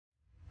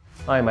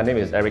Hi, my name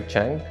is Eric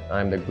Chang.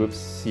 I'm the Group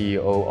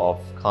CEO of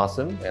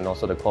CARSOME and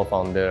also the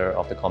co-founder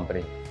of the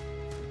company.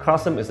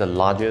 CARSOME is the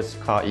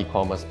largest car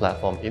e-commerce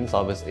platform in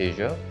Southeast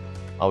Asia.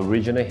 Our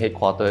regional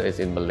headquarters is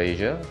in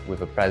Malaysia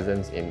with a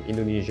presence in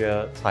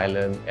Indonesia,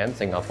 Thailand and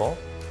Singapore.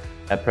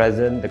 At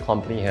present, the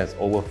company has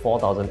over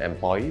 4,000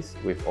 employees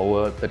with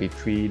over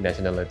 33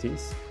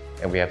 nationalities,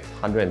 and we have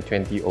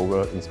 120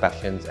 overall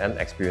inspections and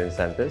experience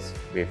centers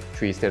with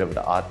 3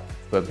 state-of-the-art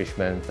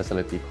refurbishment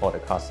facility called the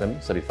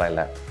CARSOME Certified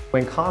Lab.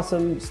 When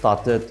CARSOME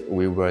started,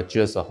 we were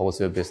just a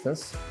wholesale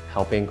business,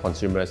 helping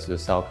consumers to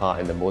sell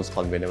cars in the most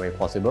convenient way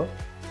possible.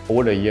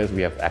 Over the years,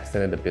 we have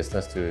extended the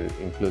business to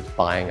include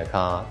buying a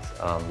car,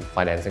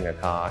 financing a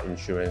car,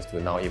 insurance, to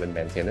now even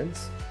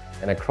maintenance.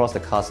 And across the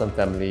CARSOME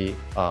family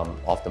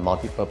of the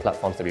multiple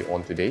platforms that we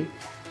own today,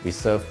 we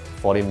serve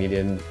 40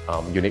 million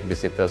unique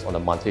visitors on a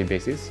monthly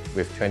basis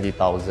with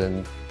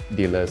 20,000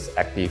 dealers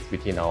active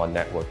within our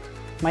network.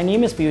 My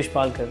name is Piyush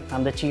Palkar.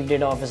 I'm the Chief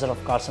Data Officer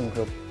of CARSOME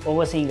Group,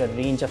 overseeing a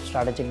range of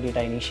strategic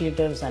data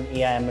initiatives and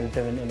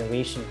AI/ML-driven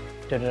innovation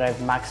to derive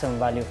maximum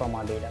value from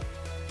our data.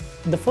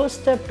 The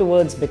first step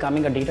towards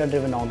becoming a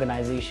data-driven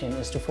organization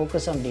is to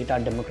focus on data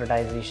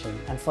democratization,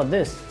 and for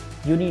this,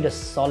 you need a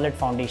solid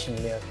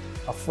foundation layer,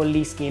 a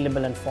fully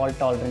scalable and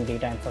fault-tolerant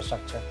data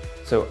infrastructure.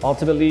 So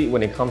ultimately,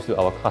 when it comes to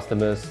our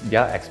customers,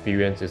 their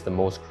experience is the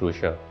most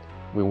crucial.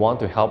 We want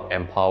to help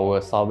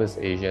empower Southeast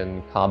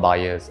Asian car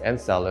buyers and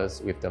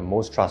sellers with the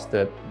most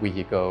trusted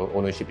vehicle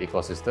ownership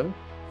ecosystem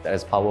that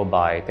is powered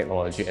by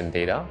technology and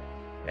data,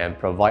 and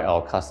provide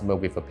our customer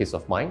with a peace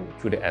of mind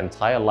through the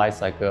entire life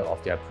cycle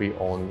of their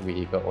pre-owned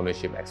vehicle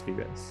ownership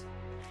experience.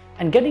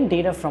 And getting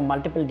data from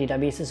multiple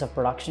databases of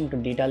production to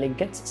data lake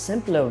gets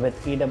simpler with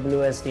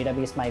AWS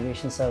database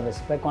migration service,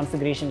 where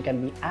configuration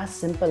can be as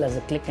simple as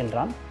a click and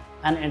run,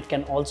 and it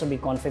can also be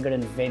configured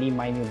in very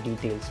minute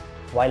details,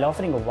 while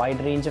offering a wide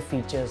range of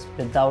features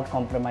without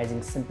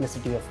compromising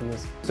simplicity of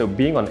use. So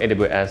being on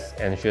AWS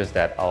ensures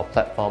that our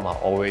platform are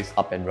always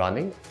up and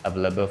running,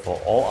 available for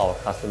all our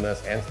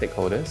customers and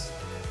stakeholders,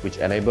 which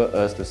enable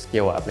us to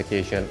scale our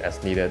application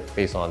as needed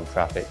based on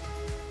traffic.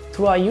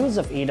 Through our use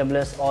of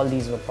AWS, all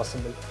these were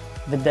possible,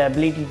 with the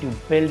ability to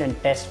build and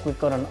test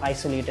quicker on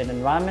isolated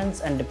environments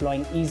and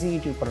deploying easily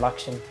to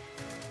production.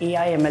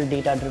 AI/ML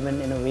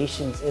data-driven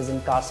innovations is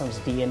in CARSOME's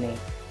DNA.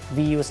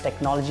 We use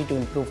technology to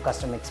improve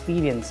customer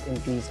experience,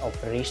 increase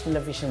operational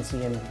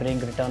efficiency, and bring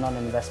return on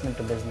investment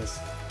to business.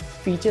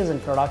 Features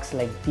and products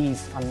like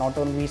these are not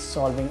only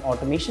solving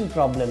automation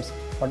problems,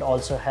 but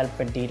also help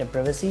with data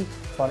privacy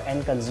for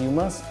end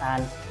consumers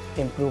and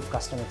improve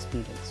customer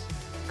experience.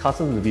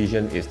 CARSOME's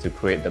vision is to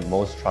create the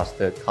most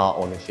trusted car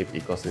ownership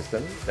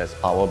ecosystem that's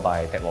powered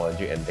by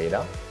technology and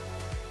data.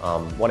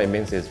 What it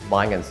means is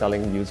buying and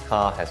selling used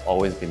car has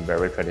always been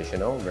very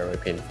traditional, very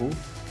painful.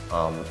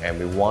 And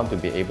we want to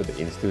be able to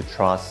instill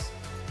trust,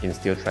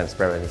 instill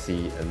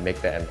transparency, and make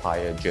the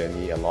entire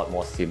journey a lot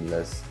more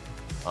seamless,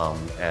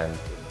 and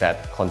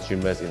that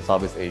consumers in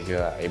Southeast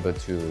Asia are able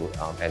to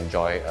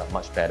enjoy a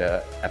much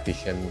better,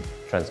 efficient,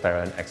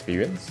 transparent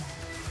experience.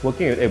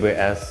 Working with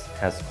AWS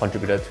has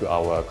contributed to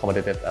our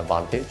competitive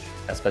advantage,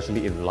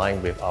 especially in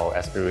line with our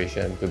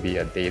aspiration to be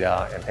a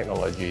data and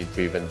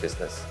technology-driven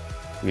business.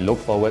 We look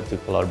forward to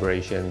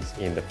collaborations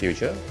in the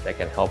future that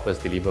can help us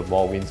deliver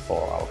more wins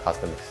for our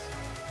customers.